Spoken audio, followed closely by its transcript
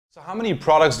So how many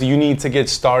products do you need to get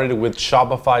started with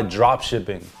Shopify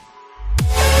dropshipping?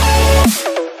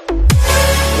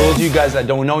 For those of you guys that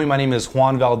don't know me, my name is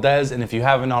Juan Valdez, and if you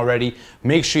haven't already,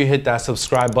 make sure you hit that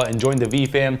subscribe button, join the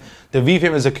V-Fam. The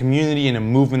V-Fam is a community and a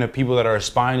movement of people that are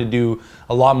aspiring to do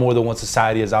a lot more than what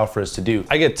society is out for us to do.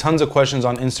 I get tons of questions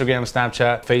on Instagram,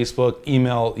 Snapchat, Facebook,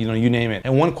 email, you name it.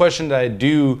 And one question that I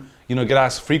do get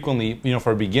asked frequently,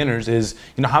 for beginners is,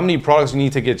 how many products you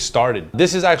need to get started.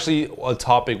 This is actually a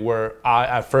topic where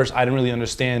at first I didn't really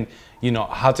understand,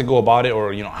 how to go about it,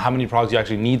 or, how many products you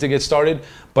actually need to get started.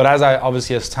 But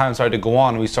as time started to go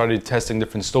on, we started testing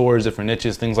different stores, different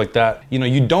niches, things like that.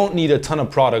 You don't need a ton of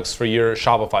products for your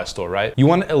Shopify store, right? You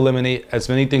want to eliminate as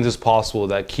many things as possible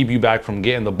that keep you back from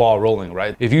getting the ball rolling,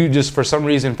 right? If you just for some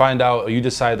reason find out, or you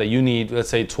decide that you need, let's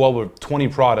say 12 or 20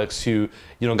 products to,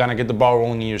 kind of get the ball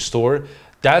rolling in your store,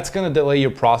 that's going to delay your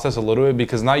process a little bit,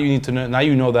 because now you need to know, now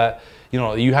you know that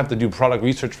you have to do product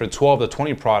research for 12 to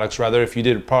 20 products. Rather, if you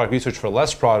did product research for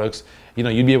less products,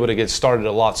 you'd be able to get started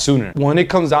a lot sooner. When it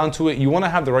comes down to it, you want to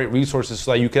have the right resources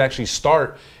so that you can actually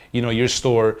start your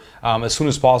store as soon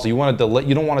as possible.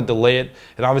 You don't want to delay it.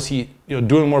 And obviously,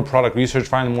 doing more product research,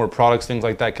 finding more products, things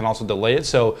like that can also delay it.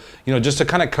 So, just to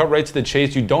kind of cut right to the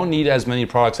chase, you don't need as many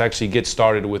products to actually get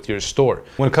started with your store.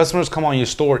 When customers come on your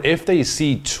store, if they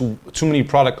see too many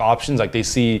product options, like they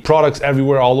see products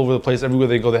everywhere, all over the place, everywhere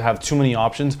they go, they have too many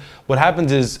options. What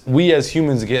happens is we as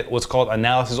humans get what's called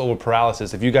analysis over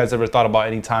paralysis. If you guys ever thought about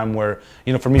any time where,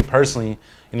 for me personally,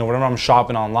 whenever I'm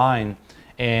shopping online,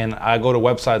 and I go to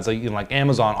websites like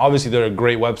Amazon. Obviously, they're a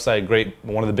great website,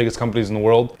 one of the biggest companies in the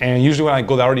world. And usually when I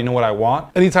go there, I already know what I want.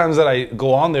 Anytime that I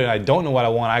go on there and I don't know what I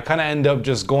want, I kind of end up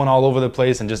just going all over the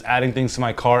place and just adding things to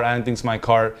my cart,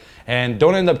 and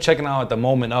don't end up checking out at the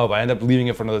moment of. I end up leaving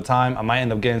it for another time. I might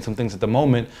end up getting some things at the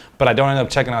moment, but I don't end up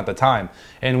checking out at the time.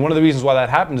 And one of the reasons why that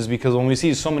happens is because when we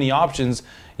see so many options,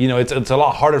 it's a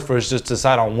lot harder for us just to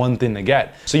decide on one thing to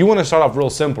get. So you want to start off real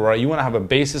simple, right? You want to have a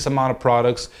basis amount of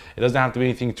products. It doesn't have to be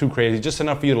anything too crazy, just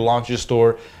enough for you to launch your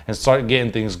store and start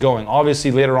getting things going.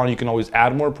 Obviously, later on, you can always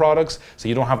add more products, so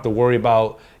you don't have to worry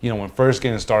about, when first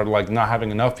getting started, like not having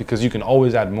enough, because you can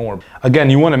always add more. Again,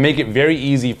 you want to make it very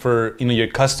easy for, your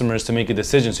customers to make a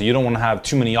decision, so you don't want to have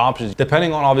too many options.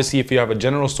 Depending on, obviously, if you have a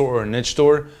general store or a niche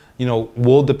store,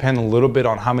 will depend a little bit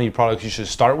on how many products you should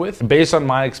start with. Based on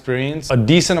my experience, a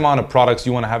decent amount of products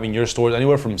you want to have in your stores,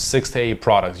 anywhere from 6 to 8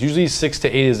 products. Usually 6 to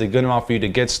 8 is a good amount for you to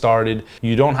get started.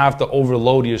 You don't have to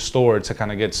overload your store to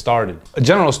kind of get started. A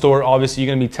general store, obviously, you're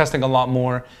going to be testing a lot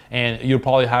more, and you'll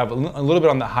probably have a little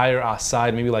bit on the higher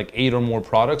side, maybe like 8 or more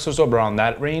products or so, around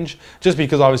that range, just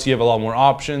because obviously you have a lot more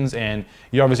options, and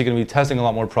you're obviously going to be testing a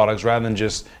lot more products rather than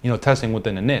just testing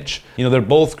within a niche. They're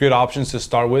both great options to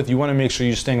start with. You want to make sure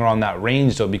you're staying around that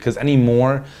range though, because any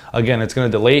more, again, it's going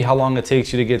to delay how long it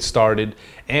takes you to get started,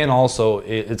 and also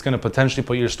it's going to potentially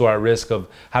put your store at risk of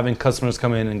having customers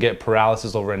come in and get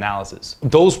paralysis over analysis.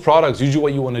 Those products, usually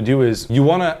what you want to do is you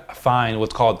want to find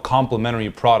what's called complementary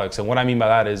products. And what I mean by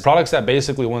that is products that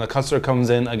basically, when the customer comes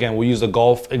in, again, we'll use a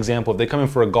golf example. If they come in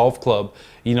for a golf club,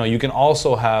 you can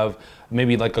also have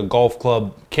maybe like a golf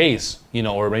club case,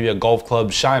 or maybe a golf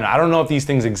club shiner. I don't know if these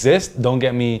things exist. Don't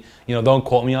get me, don't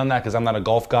quote me on that, because I'm not a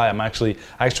golf guy.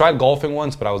 I tried golfing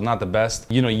once, but I was not the best.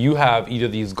 You have either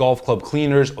these golf club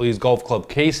cleaners or these golf club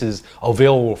cases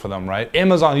available for them, right?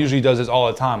 Amazon usually does this all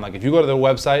the time. Like if you go to their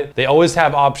website, they always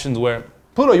have options where,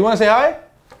 Pluto, you want to say hi?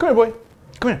 Come here, boy.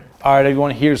 Come here. All right,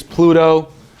 everyone, here's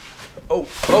Pluto.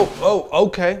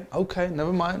 Okay,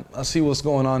 never mind. I'll see what's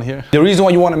going on here. The reason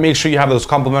why you want to make sure you have those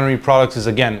complementary products is,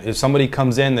 again, if somebody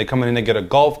comes in, they come in and they get a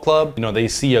golf club, they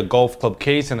see a golf club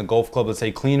case and a golf club, let's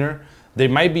say, cleaner, they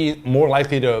might be more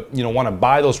likely to, want to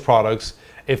buy those products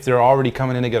if they're already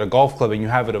coming in to get a golf club and you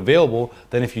have it available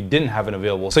than if you didn't have it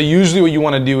available. So usually what you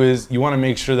want to do is you want to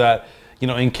make sure that,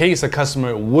 in case a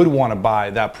customer would want to buy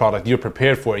that product, you're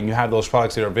prepared for it and you have those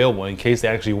products that are available. In case they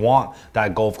actually want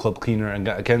that golf club cleaner and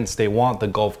against they want the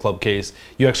golf club case,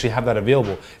 you actually have that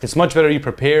available. It's much better you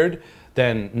prepared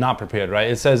than not prepared,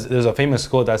 right? It says, there's a famous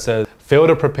quote that says, fail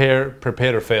to prepare,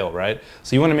 prepare to fail, right?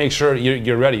 So you want to make sure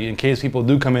you're ready in case people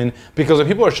do come in, because if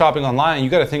people are shopping online, you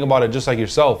got to think about it just like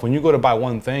yourself. When you go to buy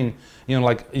one thing,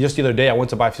 like just the other day, I went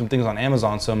to buy some things on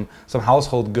Amazon, some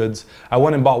household goods. I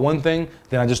went and bought one thing,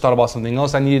 then I just thought about something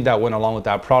else I needed that went along with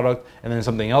that product, and then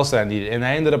something else that I needed. And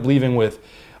I ended up leaving with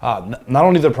not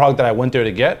only the product that I went there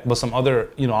to get, but some other,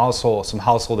 also some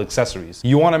household accessories.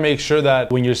 You want to make sure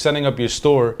that when you're setting up your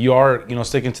store, you are,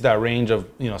 sticking to that range of,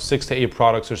 6 to 8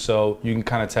 products or so. You can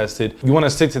kind of test it. You want to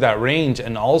stick to that range,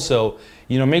 and also,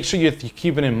 make sure you're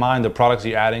keeping in mind the products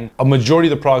you're adding. A majority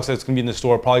of the products that's going to be in the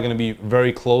store are probably going to be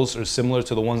very close or similar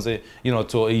to the ones that,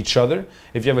 to each other.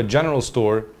 If you have a general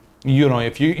store,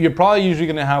 if you're probably usually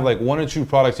going to have like 1 or 2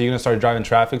 products that you're going to start driving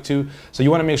traffic to. So you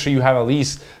want to make sure you have at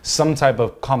least some type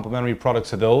of complementary product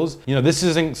to those. This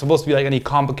isn't supposed to be like any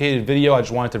complicated video. I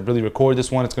just wanted to really record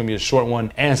this one. It's going to be a short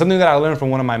one. And something that I learned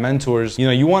from one of my mentors,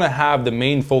 you want to have the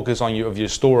main focus of your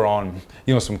store on,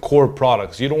 some core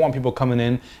products. You don't want people coming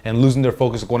in and losing their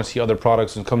focus, going to see other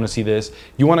products and coming to see this.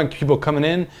 You want people coming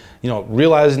in,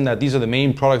 realizing that these are the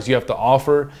main products you have to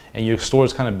offer, and your store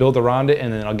is kind of built around it.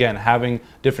 And then again, having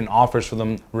different offers for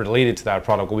them related to that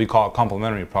product, what we call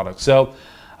complementary products. So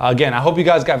again, I hope you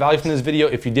guys got value from this video.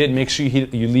 If you did, make sure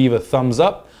you leave a thumbs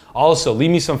up. Also, leave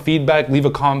me some feedback, leave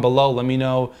a comment below. Let me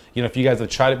know, if you guys have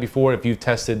tried it before, if you've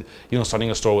tested,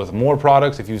 starting a store with more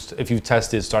products, if you've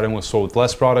tested starting with a store with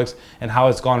less products, and how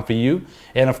it's gone for you.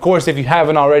 And of course, if you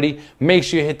haven't already, make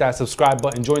sure you hit that subscribe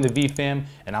button, join the V fam,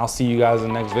 and I'll see you guys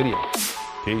in the next video.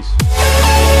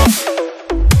 Peace.